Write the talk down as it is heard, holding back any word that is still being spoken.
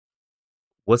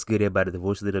What's good, everybody? The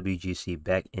voice of the WGC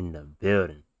back in the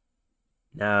building.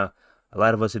 Now, a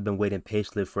lot of us have been waiting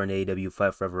patiently for an AEW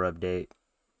Fight Forever update.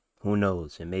 Who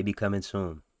knows? It may be coming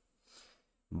soon.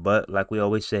 But like we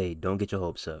always say, don't get your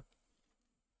hopes up.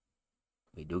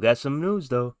 We do got some news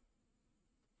though.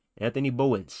 Anthony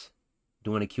Bowens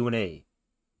doing a Q&A.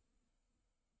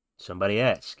 Somebody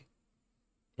asked,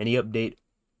 any update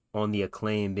on the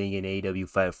Acclaim being in AEW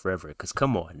Fight Forever? Because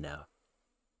come on now.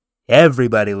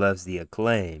 Everybody loves the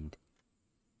Acclaimed.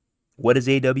 What does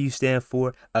AEW stand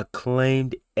for?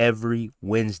 Acclaimed every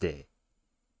Wednesday.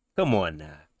 Come on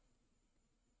now.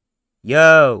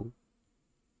 Yo.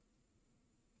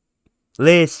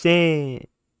 Listen.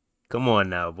 Come on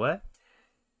now, what?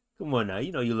 Come on now.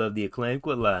 You know you love the Acclaim.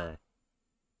 Quit lying.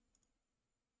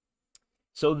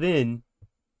 So then,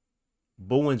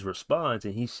 Bowens responds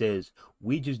and he says,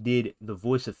 we just did the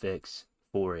voice effects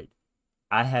for it.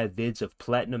 I have vids of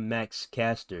Platinum Max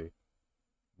Caster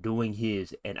doing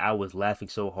his, and I was laughing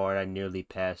so hard I nearly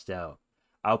passed out.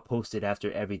 I'll post it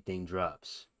after everything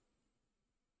drops.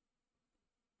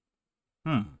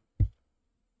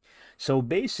 So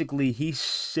basically, he's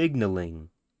signaling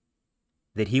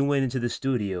that he went into the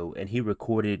studio and he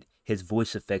recorded his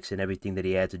voice effects and everything that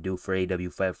he had to do for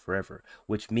AEW Fight Forever,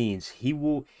 which means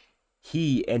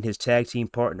he and his tag team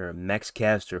partner, Max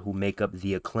Caster, who make up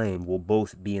the Acclaim, will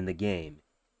both be in the game.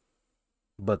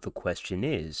 But the question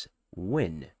is,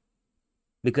 when?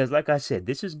 Because like I said,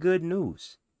 this is good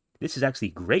news. This is actually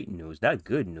great news, not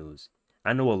good news.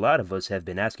 I know a lot of us have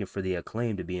been asking for the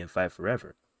Acclaim to be in Fight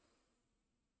Forever.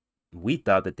 We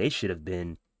thought that they should have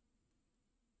been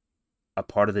a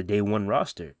part of the day one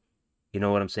roster. You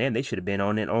know what I'm saying? They should have been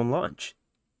on it on launch.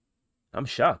 I'm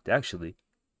shocked, actually.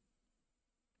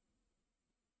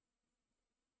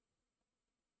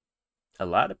 A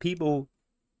lot of people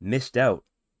missed out.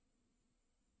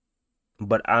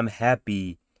 But I'm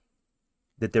happy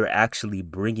that they're actually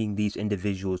bringing these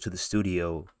individuals to the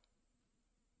studio.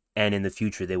 And in the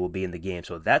future, they will be in the game.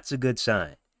 So that's a good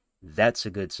sign. That's a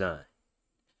good sign.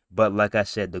 But like I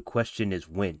said, the question is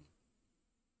when.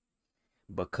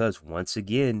 Because once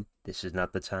again, this is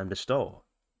not the time to stall.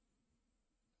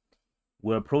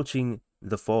 We're approaching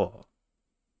the fall.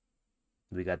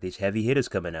 We got these heavy hitters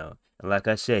coming out. And like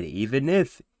I said, even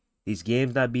if these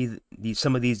games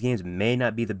some of these games may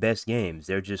not be the best games,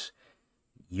 they're just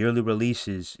yearly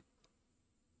releases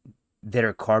that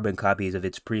are carbon copies of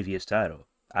its previous title.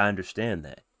 I understand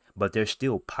that. But they're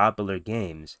still popular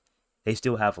games. They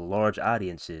still have large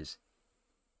audiences.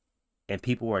 And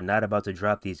people are not about to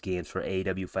drop these games for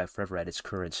AEW Fight Forever at its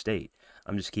current state.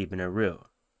 I'm just keeping it real.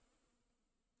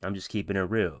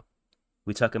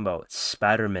 We talking about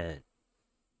Spider-Man.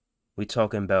 We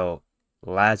talking about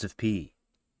Lies of P.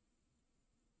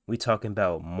 We talking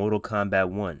about Mortal Kombat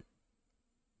 1.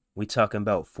 We talking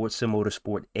about Forza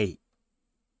Motorsport 8.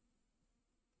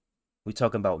 We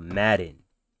talking about Madden,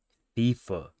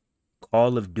 FIFA,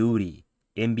 Call of Duty,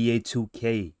 NBA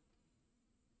 2K.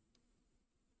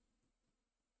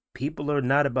 People are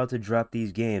not about to drop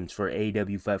these games for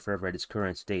AEW Fight Forever at its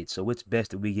current state, so it's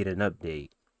best that we get an update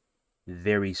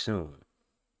very soon.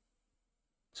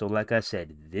 So like I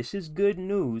said, this is good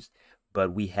news,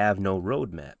 but we have no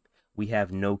roadmap. We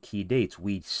have no key dates.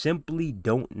 We simply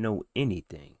don't know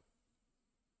anything.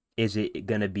 Is it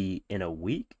going to be in a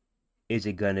week? Is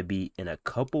it going to be in a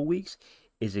couple weeks?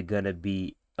 Is it going to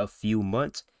be a few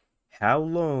months? How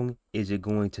long is it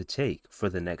going to take for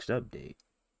the next update?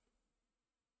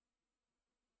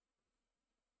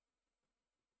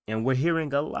 And we're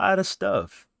hearing a lot of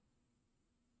stuff.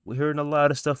 We're hearing a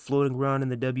lot of stuff floating around in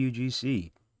the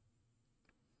WGC.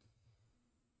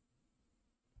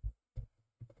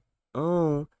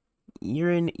 Oh,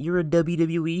 you're a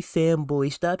WWE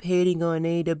fanboy. Stop hating on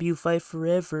AEW Fight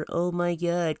Forever. Oh my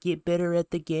god, get better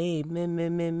at the game. Meh, meh,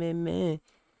 meh, meh, meh.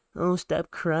 Oh,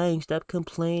 stop crying, stop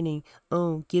complaining.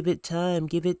 Oh, give it time,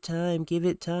 give it time, give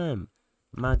it time.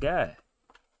 My god,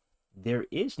 there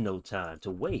is no time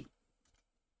to wait.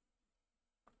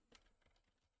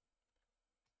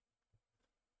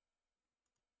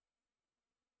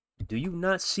 Do you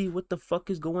not see what the fuck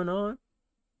is going on?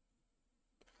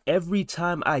 Every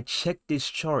time I check this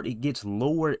chart, it gets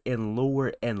lower and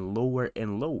lower and lower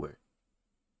and lower.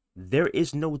 There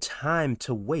is no time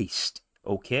to waste,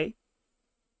 okay?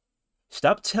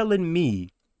 Stop telling me.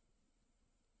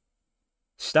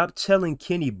 Stop telling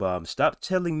Kenny Bomb. Stop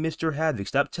telling Mr. Havoc.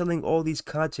 Stop telling all these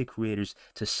content creators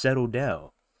to settle down.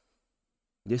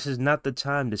 This is not the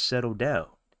time to settle down.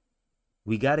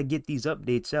 We got to get these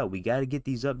updates out. We got to get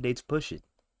these updates pushing.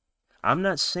 I'm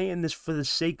not saying this for the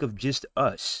sake of just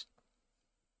us.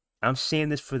 I'm saying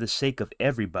this for the sake of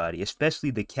everybody, especially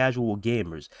the casual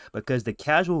gamers, because the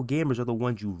casual gamers are the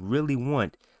ones you really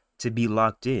want to be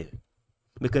locked in.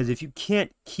 Because if you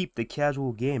can't keep the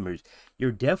casual gamers,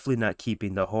 you're definitely not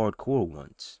keeping the hardcore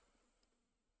ones.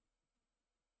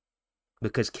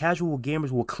 Because casual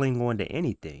gamers will cling on to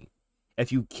anything.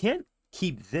 If you can't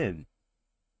keep them,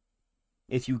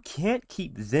 if you can't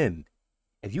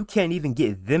even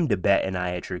get them to bat an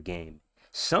eye at your game,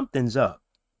 something's up.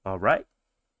 All right?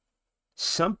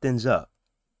 Something's up.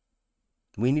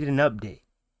 We need an update.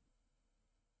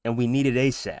 And we need it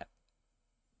ASAP.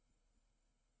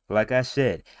 Like I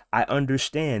said, I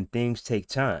understand things take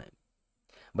time.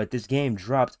 But this game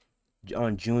dropped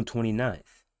on June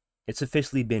 29th. It's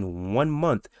officially been 1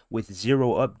 month with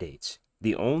 0 updates.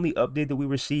 The only update that we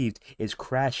received is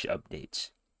crash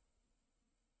updates.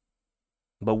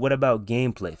 But what about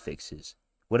gameplay fixes?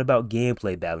 What about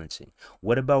gameplay balancing?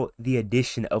 What about the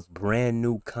addition of brand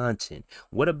new content?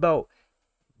 What about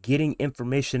getting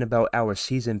information about our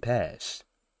season pass?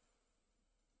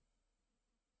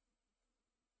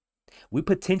 We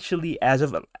potentially, as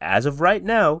of right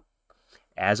now,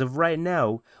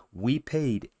 we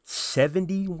paid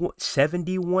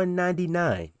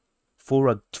 $71.99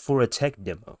 for a tech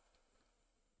demo.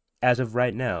 As of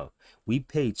right now, we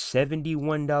paid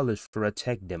 $71 for a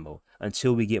tech demo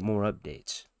until we get more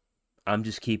updates. I'm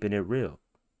just keeping it real.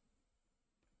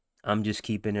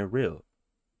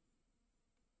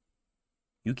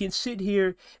 You can sit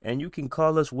here and you can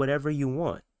call us whatever you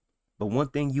want. But one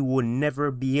thing you will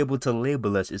never be able to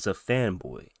label us is a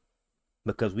fanboy.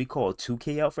 Because we call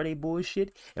 2K out for their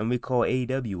bullshit and we call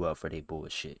AEW out for their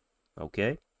bullshit.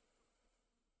 Okay?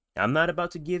 I'm not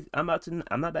about to give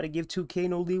 2K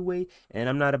no leeway, and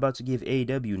I'm not about to give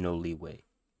AEW no leeway.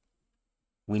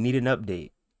 We need an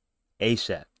update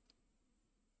ASAP.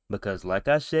 Because like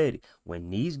I said, when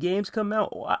these games come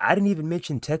out, I didn't even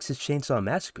mention Texas Chainsaw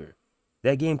Massacre.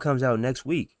 That game comes out next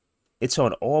week. It's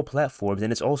on all platforms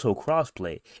and it's also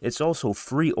crossplay. It's also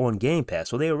free on Game Pass,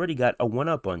 so they already got a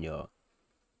one-up on y'all.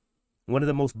 One of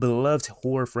the most beloved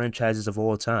horror franchises of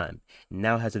all time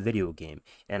now has a video game,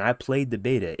 and I played the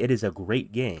beta. It is a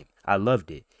great game. I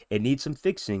loved it. It needs some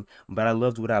fixing, but I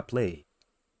loved what I played.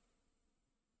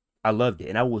 I loved it,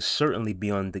 and I will certainly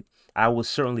be on the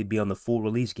full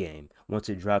release game once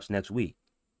it drops next week.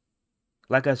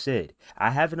 Like I said,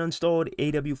 I haven't installed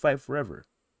AEW Fight Forever.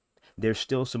 There's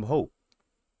still some hope.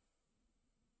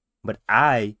 But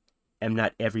I am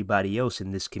not everybody else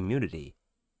in this community.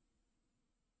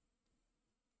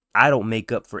 I don't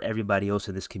make up for everybody else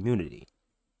in this community.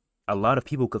 A lot of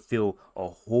people could feel a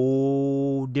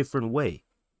whole different way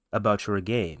about your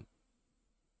game.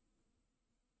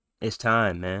 It's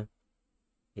time, man.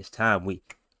 It's time.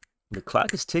 The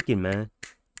clock is ticking, man.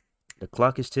 The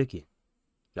clock is ticking.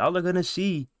 Y'all are gonna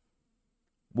see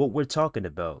what we're talking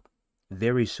about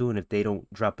very soon if they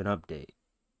don't drop an update.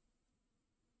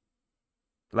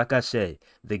 Like I said,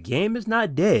 the game is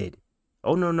not dead.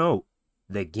 Oh, no.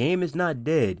 The game is not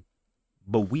dead,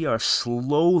 but we are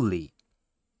slowly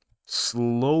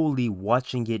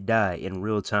watching it die in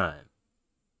real time.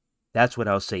 That's what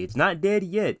I'll say. It's not dead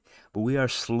yet, but we are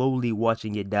slowly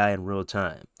watching it die in real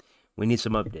time. We need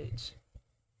some updates.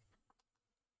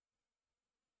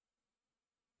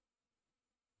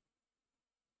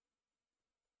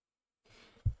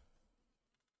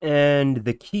 And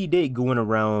the key date going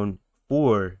around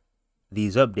for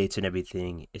these updates and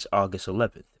everything is August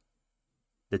 11th,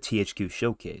 the THQ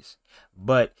showcase.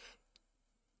 But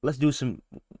let's do some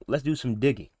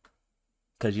digging,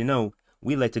 because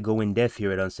we like to go in depth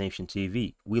here at Unsanctioned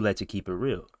TV. We like to keep it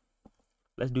real.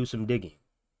 Let's do some digging.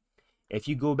 If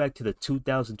you go back to the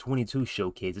 2022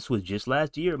 showcase, this was just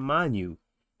last year, mind you.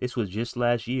 This was just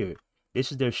last year.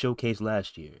 This is their showcase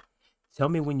last year. Tell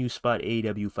me when you spot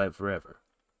AEW Fight Forever.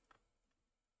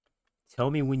 Tell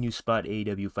me when you spot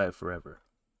AEW Fight Forever.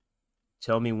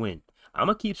 Tell me when. I'm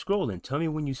going to keep scrolling. Tell me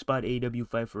when you spot AEW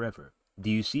Fight Forever. Do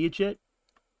you see it yet?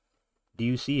 Do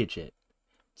you see it yet?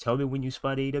 Tell me when you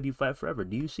spot AEW Fight Forever.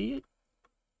 Do you see it?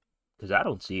 Because I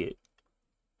don't see it.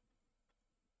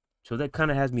 So that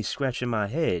kind of has me scratching my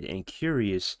head and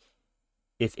curious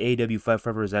if AEW Fight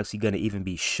Forever is actually going to even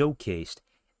be showcased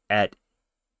at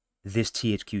this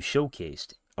THQ showcase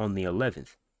on the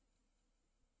 11th.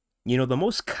 The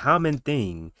most common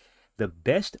thing, the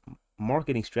best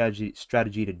marketing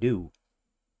strategy to do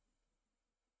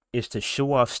is to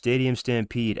show off Stadium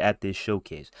Stampede at this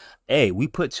showcase. Hey, we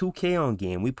put 2K on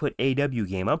game. We put AW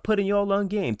game. I'm putting y'all on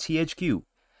game, THQ.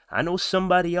 I know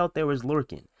somebody out there is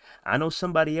lurking. I know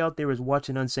somebody out there is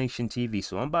watching Unsanctioned TV.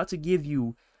 So I'm about to give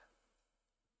you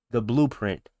the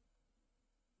blueprint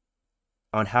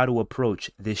on how to approach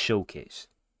this showcase.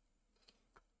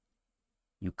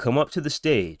 You come up to the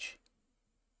stage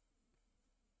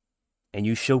and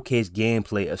you showcase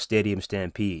gameplay of Stadium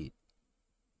Stampede.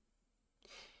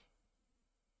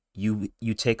 You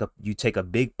take a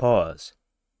big pause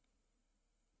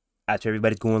after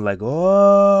everybody's going like,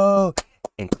 oh,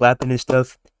 and clapping and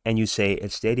stuff, and you say,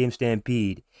 and Stadium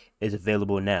Stampede is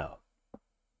available now.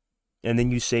 And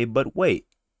then you say, but wait.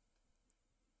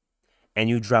 And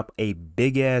you drop a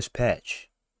big ass patch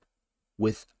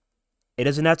with, it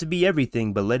doesn't have to be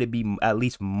everything, but let it be at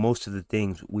least most of the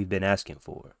things we've been asking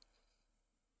for.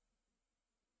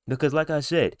 Because like I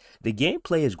said, the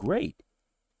gameplay is great.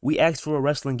 We asked for a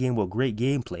wrestling game with great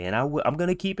gameplay, and I'm going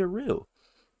to keep it real.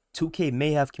 2K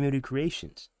may have community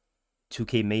creations.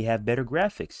 2K may have better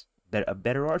graphics, a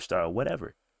better art style,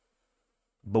 whatever.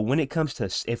 But when it comes to,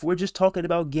 if we're just talking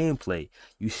about gameplay,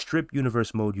 you strip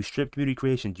universe mode, you strip community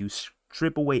creations, you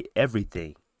strip away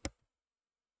everything.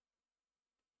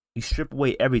 You strip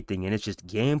away everything, and it's just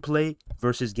gameplay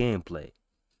versus gameplay.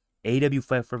 AEW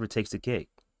Fight Forever takes the cake.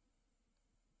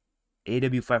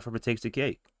 AEW Fight Forever takes the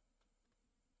cake.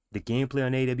 The gameplay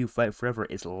on AEW Fight Forever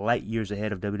is light years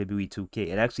ahead of WWE 2K.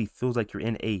 It actually feels like you're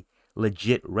in a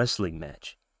legit wrestling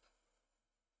match.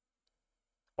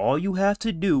 All you have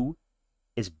to do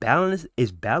is balance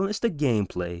the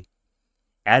gameplay,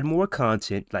 add more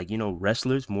content, like, you know,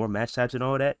 wrestlers, more match types and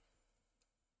all that.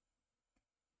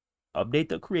 Update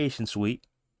the creation suite.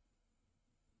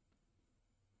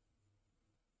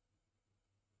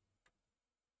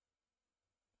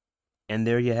 And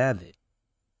there you have it.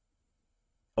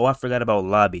 Oh, I forgot about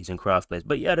lobbies and crossplays.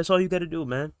 But yeah, that's all you got to do,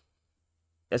 man.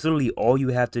 That's literally all you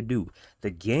have to do. The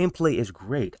gameplay is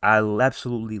great. I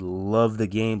absolutely love the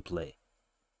gameplay.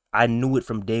 I knew it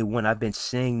from day one. I've been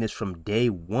saying this from day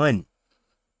one.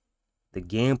 The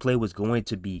gameplay was going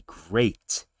to be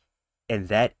great. And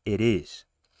that it is.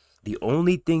 The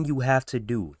only thing you have to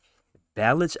do,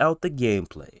 balance out the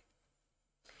gameplay.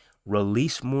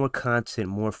 Release more content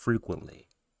more frequently.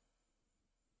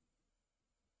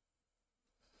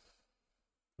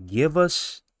 Give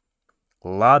us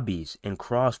lobbies and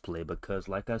crossplay, because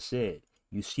like I said,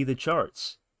 you see the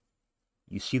charts.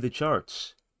 You see the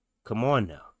charts. Come on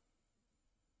now.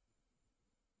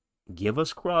 Give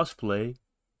us crossplay.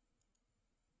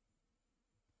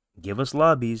 Give us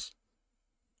lobbies.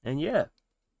 And yeah,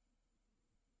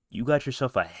 you got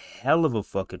yourself a hell of a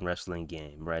fucking wrestling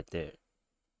game right there.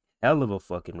 Hell of a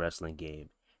fucking wrestling game.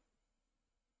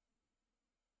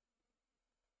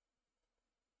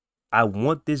 I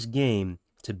want this game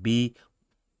to be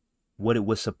what it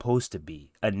was supposed to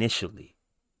be initially.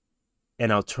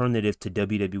 An alternative to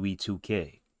WWE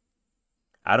 2K.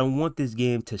 I don't want this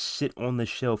game to sit on the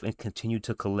shelf and continue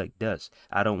to collect dust.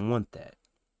 I don't want that.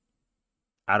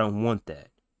 I don't want that.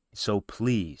 So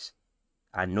please,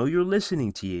 I know you're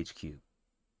listening, THQ.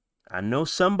 I know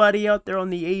somebody out there on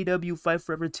the AEW Fight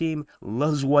Forever team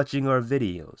loves watching our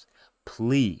videos.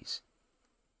 Please,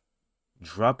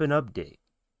 drop an update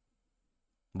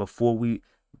before we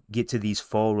get to these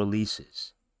fall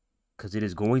releases, because it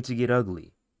is going to get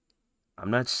ugly. I'm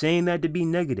not saying that to be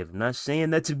negative. I'm not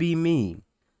saying that to be mean,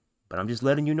 but I'm just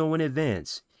letting you know in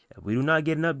advance. If we do not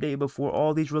get an update before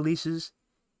all these releases,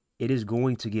 it is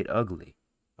going to get ugly.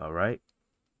 All right?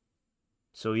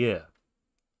 So yeah.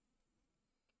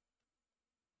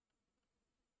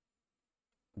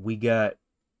 We got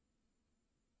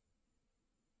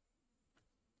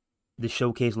the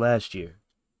showcase last year.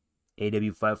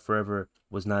 AEW Fight Forever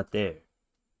was not there.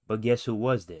 But guess who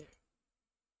was there?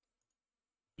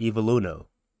 Evil Uno,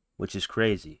 which is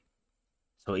crazy.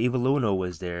 So Evil Uno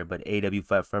was there, but AEW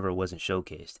Fight Forever wasn't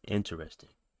showcased. Interesting.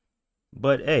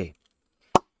 But hey,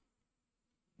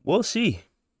 we'll see.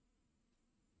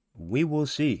 We will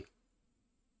see.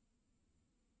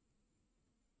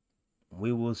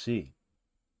 We will see.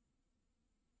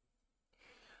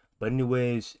 But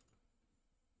anyways,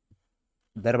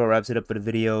 that about wraps it up for the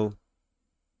video.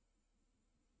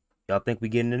 Y'all think we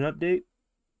getting an update?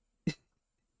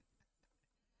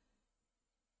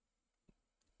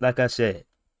 Like I said,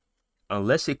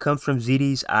 unless it comes from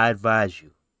ZDs, I advise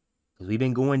you. Because we've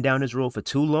been going down this road for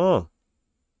too long.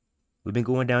 We've been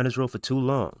going down this road for too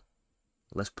long.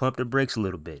 Let's pump the brakes a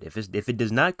little bit. If it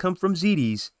does not come from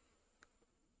ZDs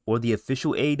or the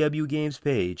official AEW Games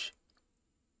page,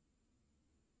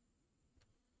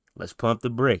 let's pump the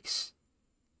brakes.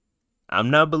 I'm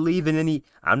not believing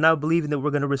that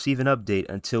we're going to receive an update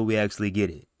until we actually get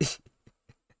it.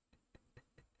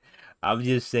 I'm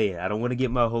just saying, I don't want to get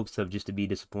my hopes up just to be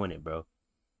disappointed, bro.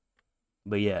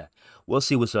 But yeah, we'll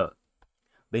see what's up.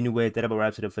 But anyway, that about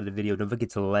wraps it up for the video. Don't forget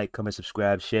to like, comment,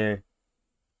 subscribe, share.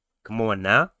 Come on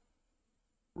now.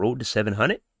 Road to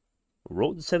 700.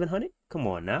 Road to 700. Come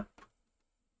on now.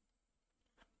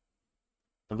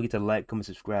 Don't forget to like, comment,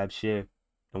 subscribe, share,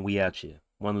 and we out here.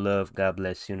 One love. God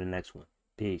bless. See you in the next one.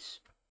 Peace.